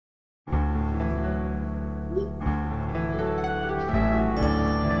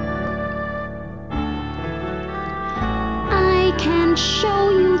show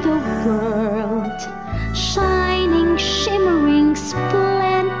you the world, shining, shimmering,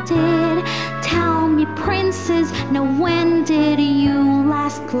 splendid. Tell me, princess, now when did you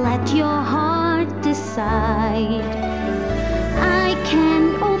last let your heart decide? I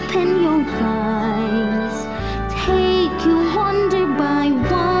can open your eyes, take you wonder by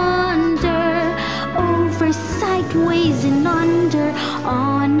wonder, over, sideways, and under,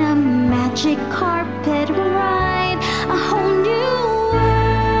 on a magic carpet ride. A whole new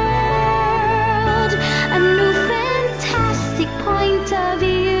world, a new fantastic point of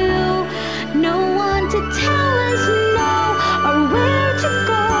view. No one to tell us no, or where to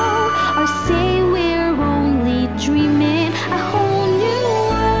go, or say we're only dreaming. A whole new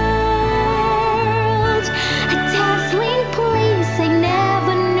world, a dazzling place I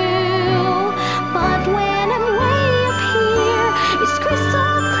never knew. But when I'm way up here, it's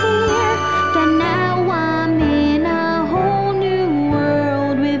crystal clear that now I'm in a whole new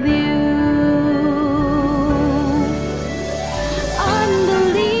world with you.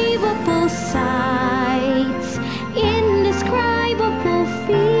 Unbelievable sights, indescribable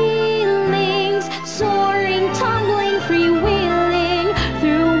feelings, soaring, tumbling, freewheeling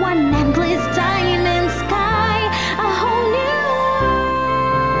through one endless diamond sky. A whole new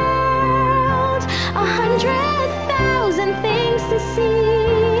world, 100,000 things to see.